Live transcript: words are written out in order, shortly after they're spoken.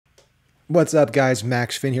What's up guys,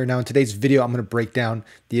 Max Finn here. Now in today's video, I'm going to break down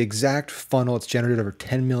the exact funnel that's generated over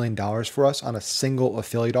 $10 million for us on a single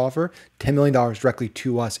affiliate offer, $10 million directly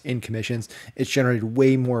to us in commissions. It's generated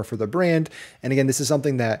way more for the brand. And again, this is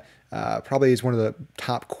something that probably is one of the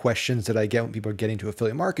top questions that I get when people are getting to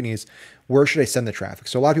affiliate marketing is, where should I send the traffic?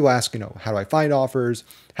 So a lot of people ask, how do I find offers?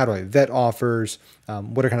 How do I vet offers?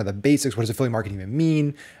 What are kind of the basics? What does affiliate marketing even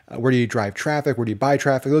mean? Where do you drive traffic? Where do you buy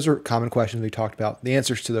traffic? Those are common questions we talked about, the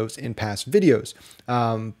answers to those in past videos.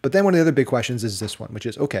 But then one of the other big questions is this one, which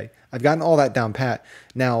is, okay, I've gotten all that down pat.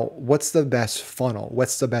 Now, what's the best funnel?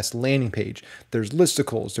 What's the best landing page? There's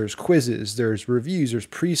listicles, there's quizzes, there's reviews, there's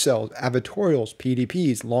pre-sales, advertorials,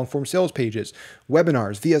 PDPs, long form sales pages,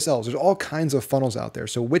 webinars, VSLs. There's all kinds of funnels out there.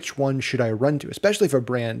 So which one should I run to, especially if a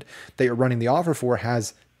brand that you're running the offer for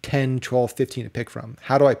has 10, 12, 15 to pick from?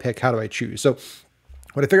 How do I pick? How do I choose? So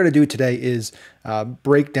what I figured to do today is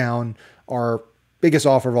break down our biggest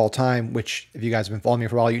offer of all time, which if you guys have been following me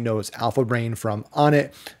for a while, you know is Alpha Brain from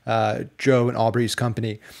Onnit, Joe and Aubrey's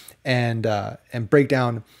company, and break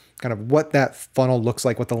down kind of what that funnel looks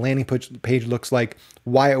like, what the landing page looks like,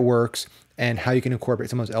 why it works, and how you can incorporate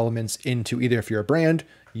some of those elements into either, if you're a brand,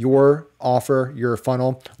 your offer, your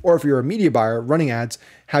funnel, or if you're a media buyer running ads,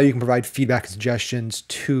 how you can provide feedback and suggestions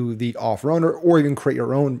to the offer owner, or even create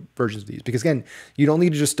your own versions of these. Because again, you don't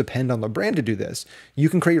need to just depend on the brand to do this. You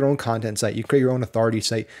can create your own content site, you create your own authority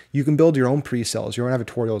site, you can build your own pre-sales, your own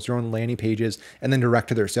advertorials, your own landing pages, and then direct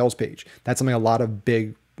to their sales page. That's something a lot of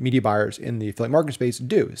big media buyers in the affiliate marketing space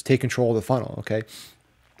do, is take control of the funnel, okay?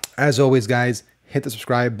 As always, guys, hit the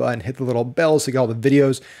subscribe button, hit the little bell so you get all the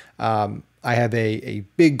videos. I have a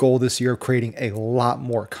big goal this year of creating a lot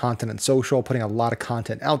more content on social, putting a lot of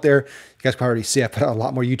content out there. You guys can already see I put out a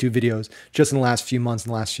lot more YouTube videos just in the last few months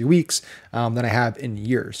and the last few weeks than I have in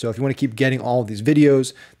years. So if you want to keep getting all of these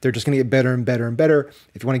videos, they're just going to get better and better and better.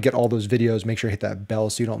 If you want to get all those videos, make sure you hit that bell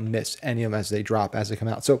so you don't miss any of them as they drop, as they come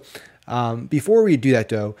out. So before we do that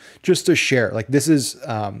though, just to share, like this is,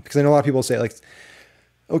 because I know a lot of people say like,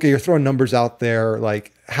 okay, you're throwing numbers out there.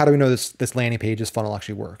 Like, how do we know this landing page, this funnel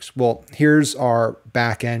actually works? Well, here's our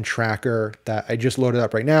back-end tracker that I just loaded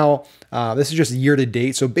up right now. This is just year to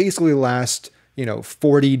date. So basically the last,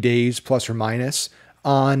 40 days plus or minus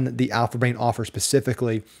on the Alpha Brain offer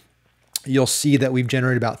specifically, you'll see that we've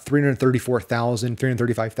generated about $334,000,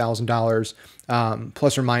 $335,000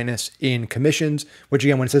 plus or minus in commissions, which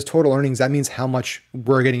again, when it says total earnings, that means how much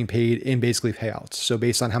we're getting paid in basically payouts. So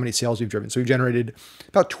based on how many sales we've driven. So we've generated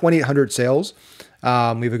about 2,800 sales. We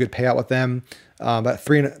have a good payout with them, about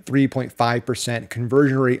 3.5%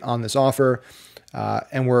 conversion rate on this offer.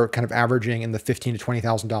 And we're kind of averaging in the $15,000 to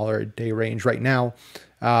 $20,000 a day range right now.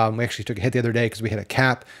 We actually took a hit the other day because we hit a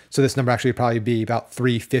cap. So this number actually would probably be about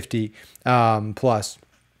 350 plus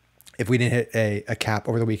if we didn't hit a cap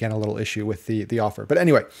over the weekend, a little issue with the offer. But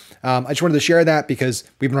anyway, I just wanted to share that because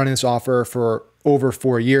we've been running this offer for over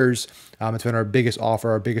 4 years. It's been our biggest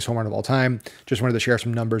offer, our biggest home run of all time. Just wanted to share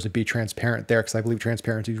some numbers and be transparent there because I believe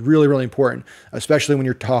transparency is really, really important, especially when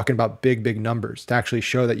you're talking about big numbers, to actually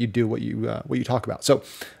show that you do what you talk about. So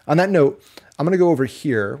on that note, I'm going to go over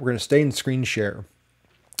here. We're going to stay in screen share.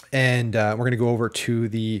 And we're going to go over to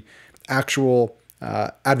the actual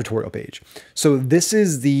advertorial page. So this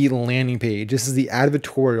is the landing page. This is the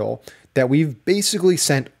advertorial that we've basically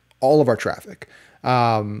sent all of our traffic.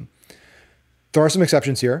 There are some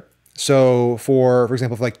exceptions here. So for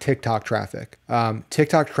example, for like TikTok traffic,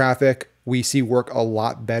 we see work a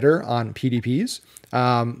lot better on PDPs.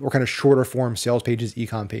 Or kind of shorter form sales pages,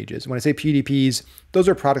 ecom pages. When I say PDPs, those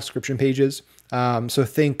are product description pages. So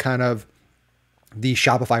think kind of the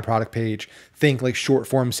Shopify product page, think like short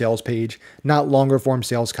form sales page, not longer form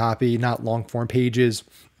sales copy, not long form pages,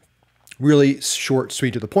 really short,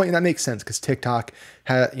 sweet, to the point. And that makes sense because TikTok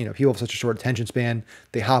people have such a short attention span.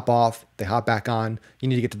 They hop off, they hop back on. You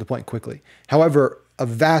need to get to the point quickly. However, a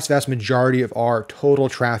vast majority of our total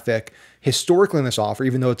traffic historically in this offer,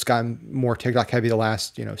 even though it's gotten more TikTok heavy the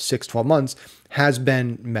last, 6, 12 months, has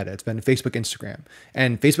been Meta. It's been Facebook, Instagram.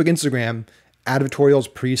 And Facebook, Instagram,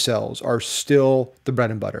 advertorials, pre-sales are still the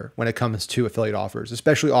bread and butter when it comes to affiliate offers,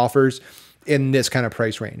 especially offers in this kind of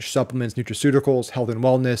price range: supplements, nutraceuticals, health and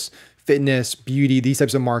wellness, fitness, beauty, these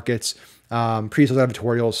types of markets. Pre-sales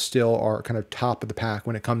advertorials still are kind of top of the pack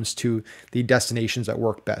when it comes to the destinations that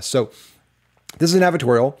work best. So this is an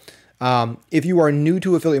advertorial. If you are new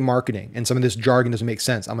to affiliate marketing and some of this jargon doesn't make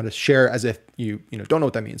sense, I'm going to share as if you don't know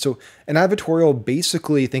what that means. So an advertorial,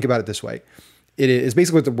 basically, think about it this way. It is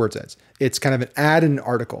basically what the word says. It's kind of an ad and an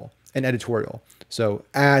article, an editorial. So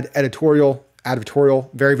ad, editorial,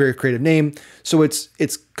 advertorial, very, very creative name. So it's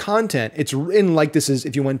content. It's written like this is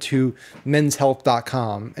if you went to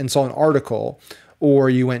menshealth.com and saw an article,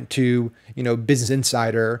 or you went to, Business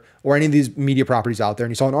Insider or any of these media properties out there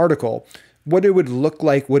and you saw an article, what it would look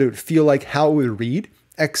like, what it would feel like, how it would read,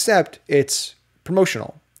 except it's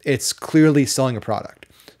promotional. It's clearly selling a product.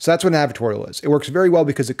 So that's what an advertorial is. It works very well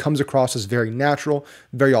because it comes across as very natural,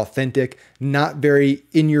 very authentic, not very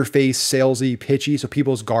in-your-face, salesy, pitchy, so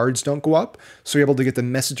people's guards don't go up. So you're able to get the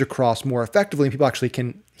message across more effectively, and people actually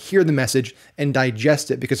can hear the message and digest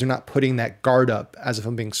it because they're not putting that guard up as if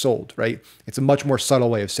I'm being sold, right? It's a much more subtle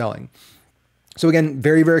way of selling. So again,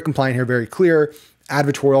 very, very compliant here, very clear.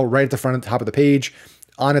 Advertorial right at the front at the top of the page.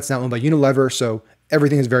 Onnit's now owned by Unilever, so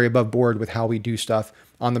everything is very above board with how we do stuff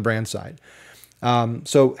on the brand side.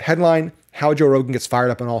 So headline, how Joe Rogan gets fired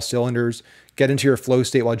up on all cylinders, get into your flow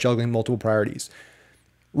state while juggling multiple priorities.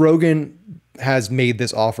 Rogan has made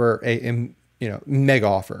this offer a mega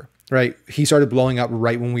offer, right? He started blowing up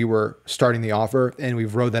right when we were starting the offer, and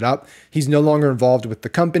we've rode that up. He's no longer involved with the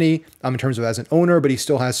company in terms of as an owner, but he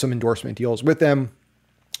still has some endorsement deals with them.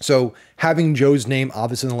 So having Joe's name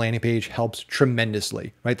obviously on the landing page helps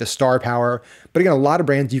tremendously, right? The star power. But again, a lot of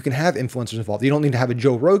brands, you can have influencers involved. You don't need to have a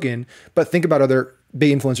Joe Rogan, but think about other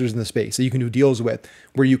big influencers in the space that you can do deals with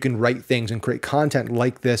where you can write things and create content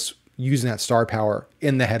like this using that star power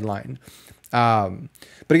in the headline. But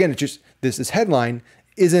again, it's just this headline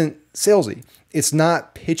isn't salesy. It's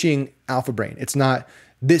not pitching Alpha Brain. It's not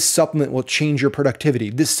this supplement will change your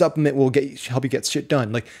productivity. This supplement will help you get shit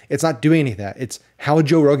done. Like, it's not doing any of that. It's how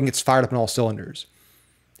Joe Rogan gets fired up on all cylinders.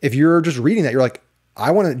 If you're just reading that, you're like,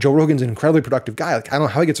 Joe Rogan's an incredibly productive guy. Like, I don't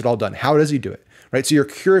know how he gets it all done. How does he do it? Right? So you're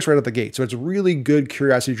curious right out the gate. So it's a really good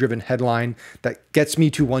curiosity-driven headline that gets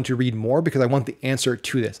me to want to read more because I want the answer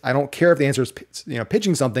to this. I don't care if the answer is,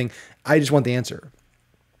 pitching something. I just want the answer.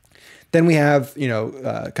 Then we have,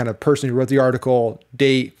 kind of person who wrote the article,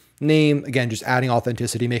 date, name, again, just adding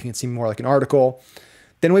authenticity, making it seem more like an article.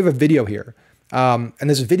 Then we have a video here. And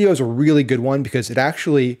this video is a really good one because it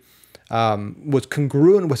actually was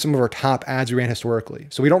congruent with some of our top ads we ran historically.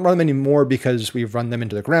 So we don't run them anymore because we've run them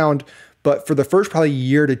into the ground. But for the first probably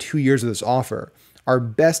year to 2 years of this offer, our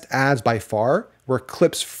best ads by far were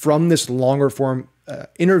clips from this longer form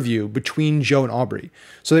interview between Joe and Aubrey.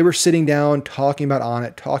 So they were sitting down, talking about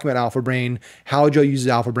Onnit, talking about Alpha Brain, how Joe uses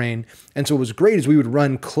Alpha Brain. And so what was great is we would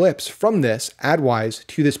run clips from this ad-wise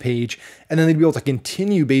to this page, and then they'd be able to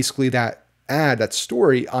continue basically that ad, that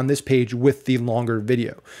story on this page with the longer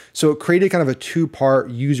video. So it created kind of a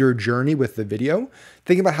two-part user journey with the video.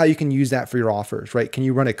 Think about how you can use that for your offers, right? Can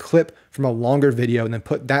you run a clip from a longer video and then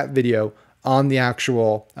put that video on the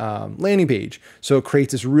actual landing page? So it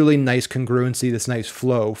creates this really nice congruency, this nice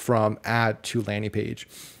flow from ad to landing page.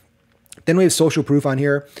 Then we have social proof on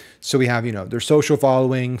here. So we have, their social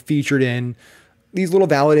following featured in these little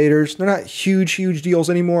validators. They're not huge deals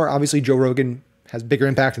anymore. Obviously, Joe Rogan has bigger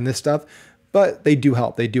impact than this stuff, but they do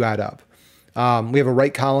help. They do add up. We have a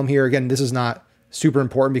right column here. Again, this is not super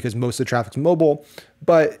important because most of the traffic's mobile,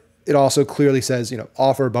 but it also clearly says,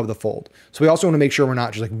 offer above the fold. So we also want to make sure we're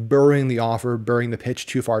not just like burying the offer, burying the pitch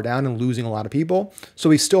too far down and losing a lot of people. So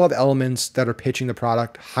we still have elements that are pitching the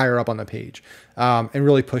product higher up on the page and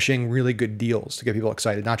really pushing really good deals to get people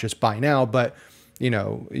excited, not just buy now, but you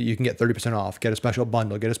can get 30% off, get a special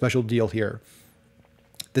bundle, get a special deal here.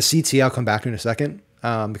 The CTA I'll come back to in a second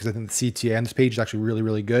because I think the CTA on this page is actually really,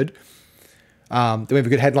 really good. Then we have a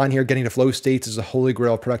good headline here. Getting to flow states is a holy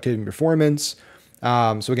grail of productivity and performance.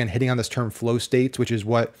 So again, hitting on this term flow states, which is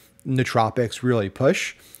what nootropics really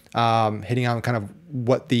push, hitting on kind of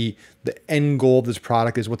what the end goal of this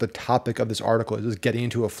product is, what the topic of this article is getting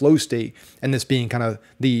into a flow state, and this being kind of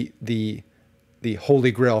the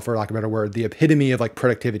holy grail, for lack of a better word, the epitome of like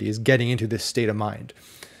productivity is getting into this state of mind.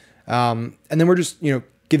 And then we're just,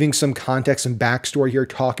 giving some context and backstory here,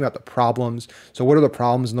 talking about the problems. So what are the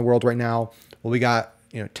problems in the world right now? Well, we got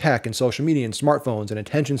tech and social media and smartphones and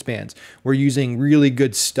attention spans. We're using really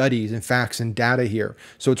good studies and facts and data here.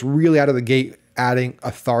 So it's really out of the gate adding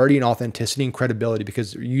authority and authenticity and credibility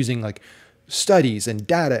because they're using like studies and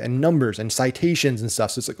data and numbers and citations and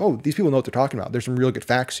stuff. So it's like, oh, these people know what they're talking about. There's some real good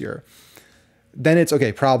facts here. Then it's,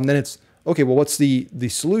 okay, problem. Then it's, okay, well, what's the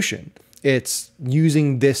solution? It's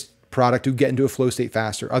using this product to get into a flow state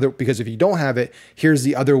faster. Because if you don't have it, here's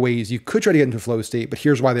the other ways you could try to get into a flow state, but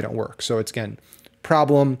here's why they don't work. So it's, again,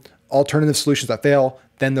 problem, alternative solutions that fail,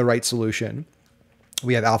 then the right solution.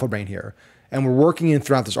 We have Alpha Brain here. And we're working in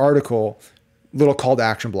throughout this article, little call to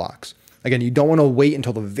action blocks. Again, you don't want to wait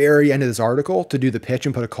until the very end of this article to do the pitch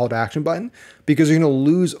and put a call to action button, because you're going to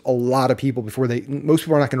lose a lot of people before most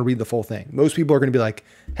people are not going to read the full thing. Most people are going to be like,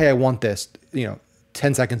 hey, I want this,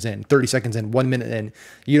 10 seconds in, 30 seconds in, 1 minute in.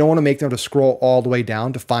 You don't want to make them to scroll all the way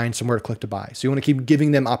down to find somewhere to click to buy. So you want to keep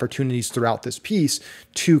giving them opportunities throughout this piece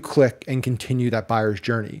to click and continue that buyer's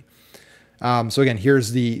journey. So again,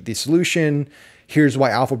 here's the solution. Here's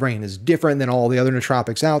why Alpha Brain is different than all the other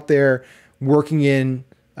nootropics out there. Working in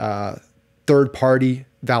third-party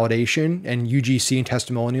validation and UGC and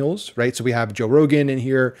testimonials, right? So we have Joe Rogan in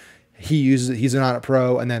here. He uses it. He's an Onnit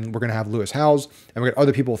pro. And then we're going to have Lewis Howes. And we're going to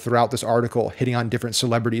other people throughout this article hitting on different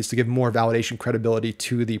celebrities to give more validation credibility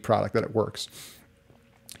to the product that it works.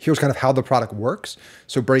 Here's kind of how the product works.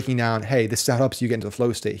 So breaking down, hey, this is how it helps you get into the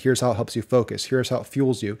flow state. Here's how it helps you focus. Here's how it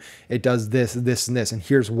fuels you. It does this, this, and this. And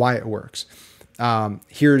here's why it works.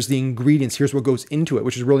 Here's the ingredients. Here's what goes into it,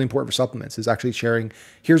 which is really important for supplements, is actually sharing,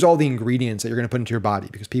 here's all the ingredients that you're going to put into your body,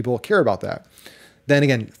 because people care about that. Then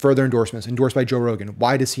again, further endorsements, endorsed by Joe Rogan.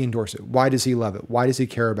 Why does he endorse it? Why does he love it? Why does he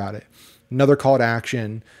care about it? Another call to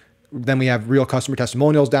action. Then we have real customer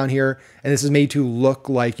testimonials down here. And this is made to look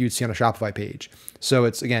like you'd see on a Shopify page. So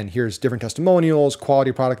it's, again, here's different testimonials,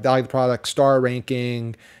 quality product, value of the product, star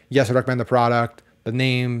ranking. Yes, I recommend the product. The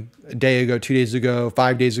name, a day ago, 2 days ago,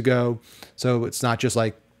 5 days ago. So it's not just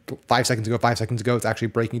like 5 seconds ago, 5 seconds ago. It's actually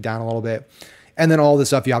breaking it down a little bit. And then all this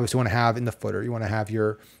stuff you obviously want to have in the footer. You want to have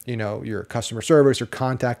your, your customer service, your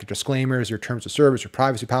contact, your disclaimers, your terms of service, your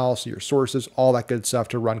privacy policy, your sources, all that good stuff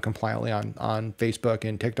to run compliantly on Facebook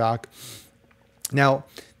and TikTok. Now,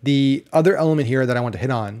 the other element here that I want to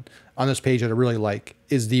hit on this page that I really like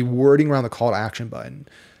is the wording around the call to action button.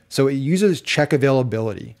 So it uses check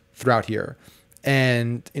availability throughout here.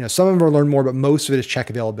 And, some of them are learn more, but most of it is check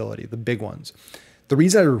availability, the big ones. The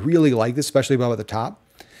reason I really like this, especially above at the top,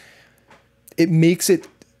 it makes it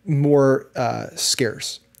more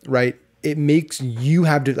scarce, right? It makes you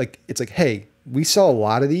have to it's like, hey, we sell a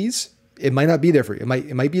lot of these. It might not be there for you.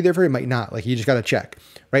 It might be there for you. It might not. Like, you just got to check,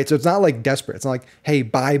 right? So it's not like desperate. It's not like, hey,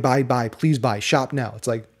 buy, please buy, shop now. It's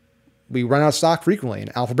like, we run out of stock frequently,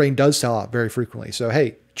 and Alpha Brain does sell out very frequently. So,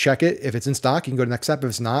 hey, check it. If it's in stock, you can go to the next step. If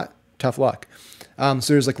it's not, tough luck.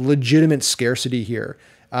 So there's like legitimate scarcity here.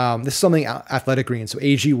 This is something Athletic Greens. So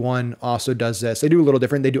AG1 also does this. They do a little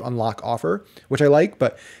different. They do unlock offer, which I like,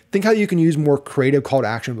 but think how you can use more creative call to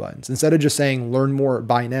action buttons. Instead of just saying learn more,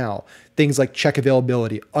 buy now, things like check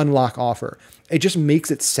availability, unlock offer. It just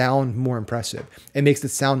makes it sound more impressive. It makes it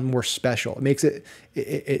sound more special. It makes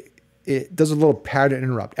it does a little pattern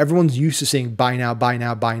interrupt. Everyone's used to saying buy now, buy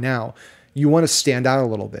now, buy now. You want to stand out a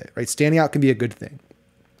little bit, right? Standing out can be a good thing.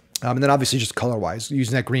 And then obviously just color-wise,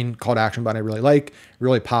 using that green call to action button I really like,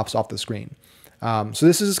 really pops off the screen. So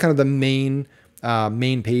this is kind of the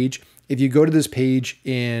main page. If you go to this page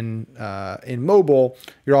in mobile,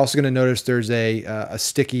 you're also going to notice there's a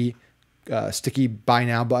sticky buy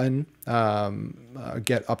now button,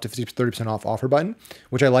 get up to 30% off offer button,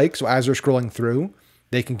 which I like. So as they're scrolling through,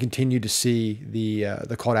 they can continue to see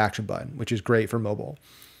the call to action button, which is great for mobile.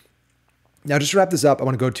 Now, just to wrap this up, I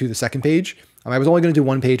want to go to the second page. I was only going to do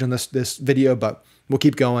one page on this video, but we'll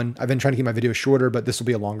keep going. I've been trying to keep my videos shorter, but this will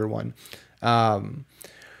be a longer one.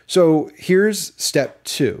 So here's step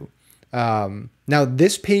 2. Now,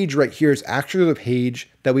 this page right here is actually the page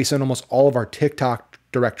that we send almost all of our TikTok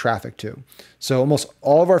direct traffic to. So almost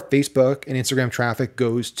all of our Facebook and Instagram traffic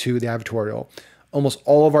goes to the advertorial. Almost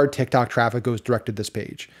all of our TikTok traffic goes direct to this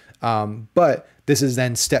page. But this is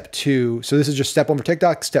then step 2. So this is just step 1 for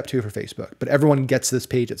TikTok, step 2 for Facebook. But everyone gets this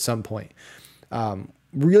page at some point.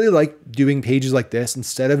 Really like doing pages like this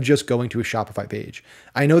instead of just going to a Shopify page.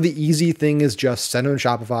 I know the easy thing is just send them to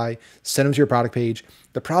Shopify, send them to your product page.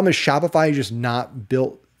 The problem is Shopify is just not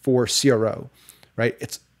built for CRO, right?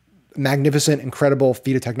 It's magnificent, incredible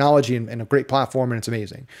feat of technology and a great platform, and it's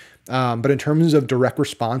amazing. But in terms of direct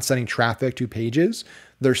response, sending traffic to pages,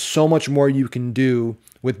 there's so much more you can do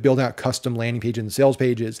with building out custom landing pages and sales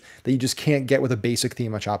pages that you just can't get with a basic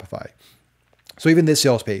theme on Shopify. So even this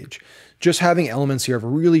sales page, just having elements here of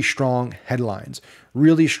really strong headlines,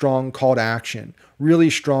 really strong call to action, really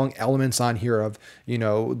strong elements on here of,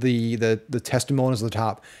 the testimonials at the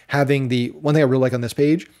top, having the one thing I really like on this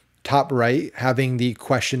page, top right, having the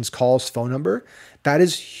questions, calls, phone number. That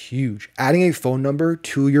is huge. Adding a phone number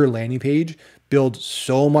to your landing page builds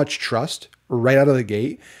so much trust right out of the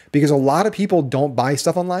gate, because a lot of people don't buy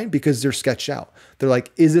stuff online because they're sketched out. They're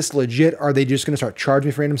like, is this legit? Are they just going to start charging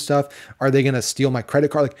me for random stuff? Are they going to steal my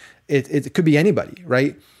credit card? Like it could be anybody,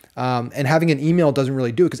 right? And having an email doesn't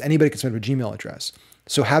really do it because anybody can send a Gmail address.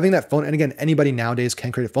 So having that phone, and again, anybody nowadays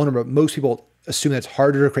can create a phone number, but most people assume that it's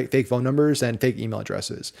harder to create fake phone numbers than fake email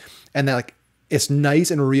addresses. And that like, it's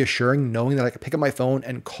nice and reassuring knowing that I can pick up my phone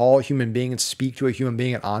and call a human being and speak to a human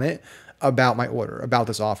being at Onnit about my order, about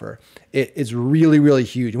this offer. It's really, really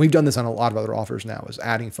huge. And we've done this on a lot of other offers now, is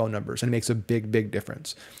adding phone numbers, and it makes a big, big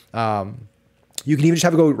difference. You can even just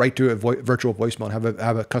have it go right to a virtual voicemail and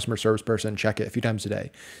have a customer service person check it a few times a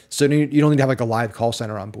day. So you don't need to have like a live call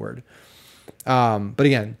center on board. But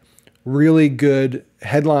again, really good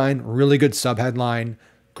headline, really good subheadline,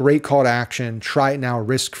 great call to action. Try it now,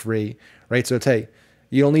 risk-free, right? So it's, hey,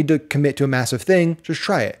 you don't need to commit to a massive thing. Just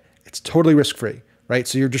try it. It's totally risk-free, right?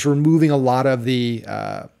 So you're just removing a lot of the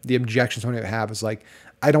objections someone would have is like,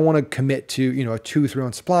 I don't want to commit to, you know, a 2-3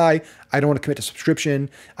 month supply. I don't want to commit to subscription.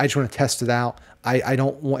 I just want to test it out. I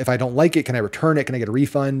don't want, if I don't like it, can I return it? Can I get a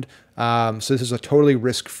refund? So this is a totally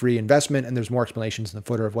risk-free investment, and there's more explanations in the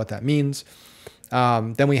footer of what that means.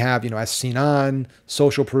 Then we have, you know, as seen on,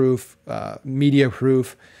 social proof, media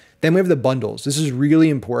proof. Then we have the bundles. This is really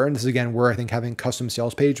important. This is again where I think having custom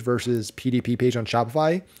sales page versus PDP page on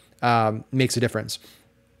Shopify makes a difference.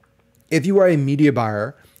 If you are a media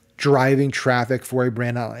buyer driving traffic for a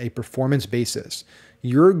brand on a performance basis,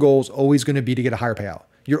 your goal is always going to be to get a higher payout.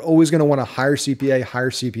 You're always going to want a higher CPA,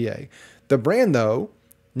 higher CPA. The brand, though,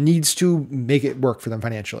 needs to make it work for them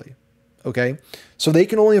financially. Okay. So they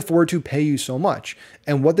can only afford to pay you so much.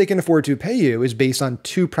 And what they can afford to pay you is based on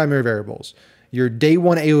two primary variables: your day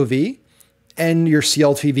one AOV and your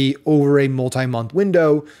CLTV over a multi-month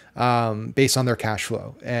window, based on their cash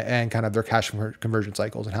flow and kind of their cash conversion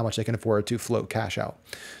cycles and how much they can afford to float cash out.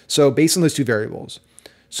 So based on those two variables.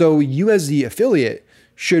 So you as the affiliate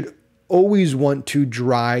should always want to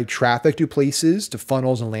drive traffic to places, to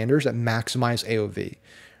funnels and landers that maximize AOV,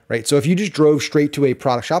 right? So if you just drove straight to a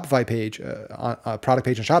product Shopify page, a product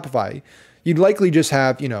page on Shopify, you'd likely just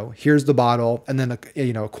have, you know, here's the bottle and then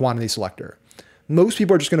a quantity selector. Most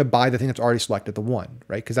people are just going to buy the thing that's already selected, the one,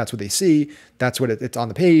 right? Because that's what they see. That's what it's on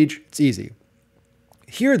the page. It's easy.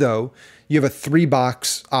 Here, though, you have a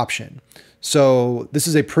 3-box option. So this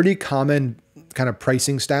is a pretty common kind of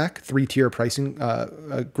pricing stack, 3-tier pricing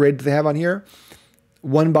grid that they have on here: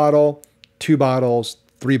 1 bottle, 2 bottles,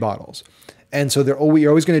 3 bottles. And so you're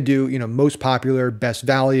always going to do, you know, most popular, best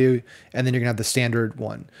value, and then you're going to have the standard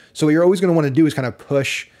one. So what you're always going to want to do is kind of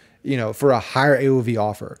push, you know, for a higher AOV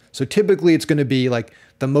offer. So typically it's going to be like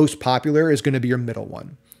the most popular is going to be your middle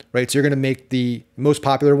one, right? So you're going to make the most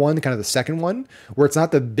popular one kind of the second one, where it's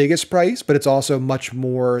not the biggest price, but it's also much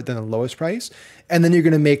more than the lowest price. And then you're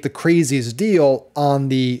going to make the craziest deal on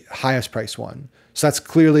the highest price one. So that's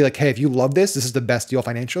clearly like, hey, if you love this, this is the best deal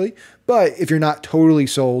financially. But if you're not totally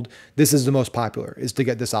sold, this is the most popular, is to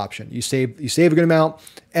get this option. You save a good amount,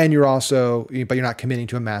 and you're also, but you're not committing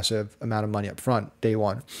to a massive amount of money up front day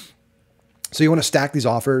one. So you want to stack these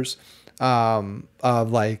offers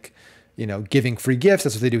of like, you know, giving free gifts.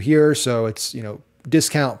 That's what they do here. So it's, you know,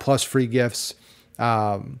 discount plus free gifts.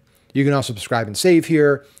 You can also subscribe and save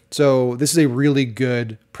here. So this is a really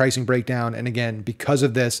good pricing breakdown. And again, because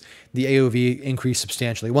of this, the AOV increased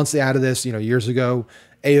substantially. Once they added this, you know, years ago,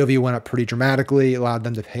 AOV went up pretty dramatically. It allowed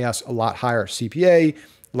them to pay us a lot higher CPA,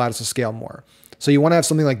 allowed us to scale more. So you want to have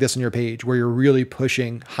something like this on your page where you're really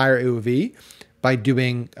pushing higher AOV by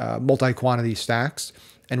doing multi-quantity stacks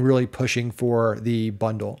and really pushing for the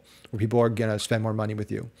bundle where people are going to spend more money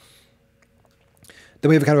with you. Then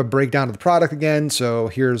we have kind of a breakdown of the product again. So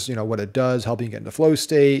here's, you know, what it does, helping you get into flow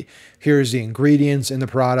state. Here's the ingredients in the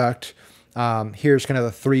product. Here's kind of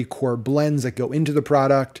the 3 core blends that go into the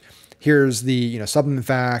product. Here's the, you know, supplement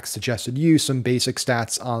facts, suggested use, some basic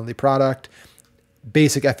stats on the product,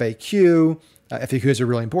 basic FAQ. FAQs are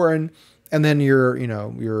really important. And then your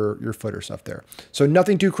footer stuff there. So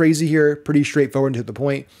nothing too crazy here, pretty straightforward and to the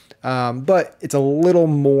point. But it's a little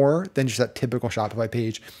more than just that typical Shopify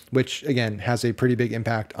page, which again has a pretty big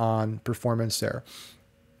impact on performance there.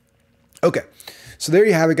 Okay, so there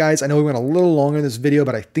you have it, guys. I know we went a little longer in this video,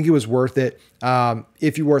 but I think it was worth it.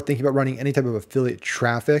 If you were thinking about running any type of affiliate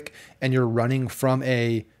traffic and you're running from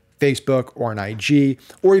a Facebook or an IG,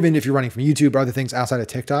 or even if you're running from YouTube or other things outside of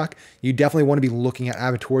TikTok, you definitely want to be looking at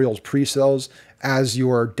advertorials pre-sales as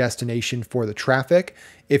your destination for the traffic.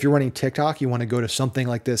 If you're running TikTok, you want to go to something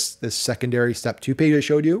like this secondary step 2 page I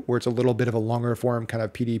showed you, where it's a little bit of a longer form kind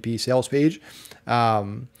of PDP sales page.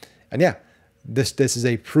 And yeah, this is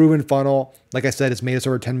a proven funnel. Like I said, it's made us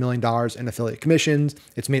over $10 million in affiliate commissions.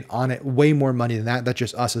 It's made Onnit way more money than that. That's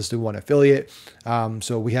just us as the one affiliate.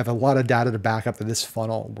 So we have a lot of data to back up that this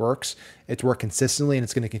funnel works. It's worked consistently, and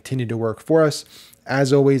it's going to continue to work for us.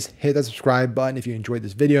 As always, hit that subscribe button if you enjoyed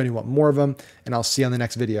this video and you want more of them, and I'll see you on the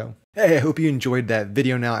next video. Hey, I hope you enjoyed that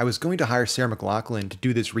video. Now, I was going to hire Sarah McLachlan to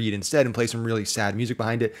do this read instead and play some really sad music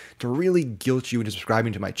behind it to really guilt you into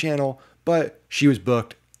subscribing to my channel, but she was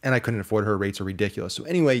booked and I couldn't afford her. Rates are ridiculous. So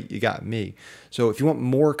anyway, you got me. So if you want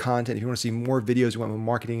more content, if you want to see more videos, you want more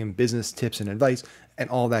marketing and business tips and advice and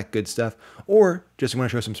all that good stuff, or just want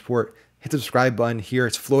to show some support, hit the subscribe button here.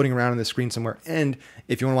 It's floating around on the screen somewhere. And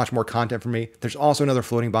if you want to watch more content from me, there's also another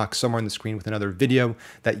floating box somewhere on the screen with another video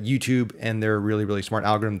that YouTube and their really, really smart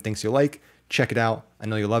algorithm thinks you'll like. Check it out. I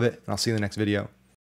know you'll love it. And I'll see you in the next video.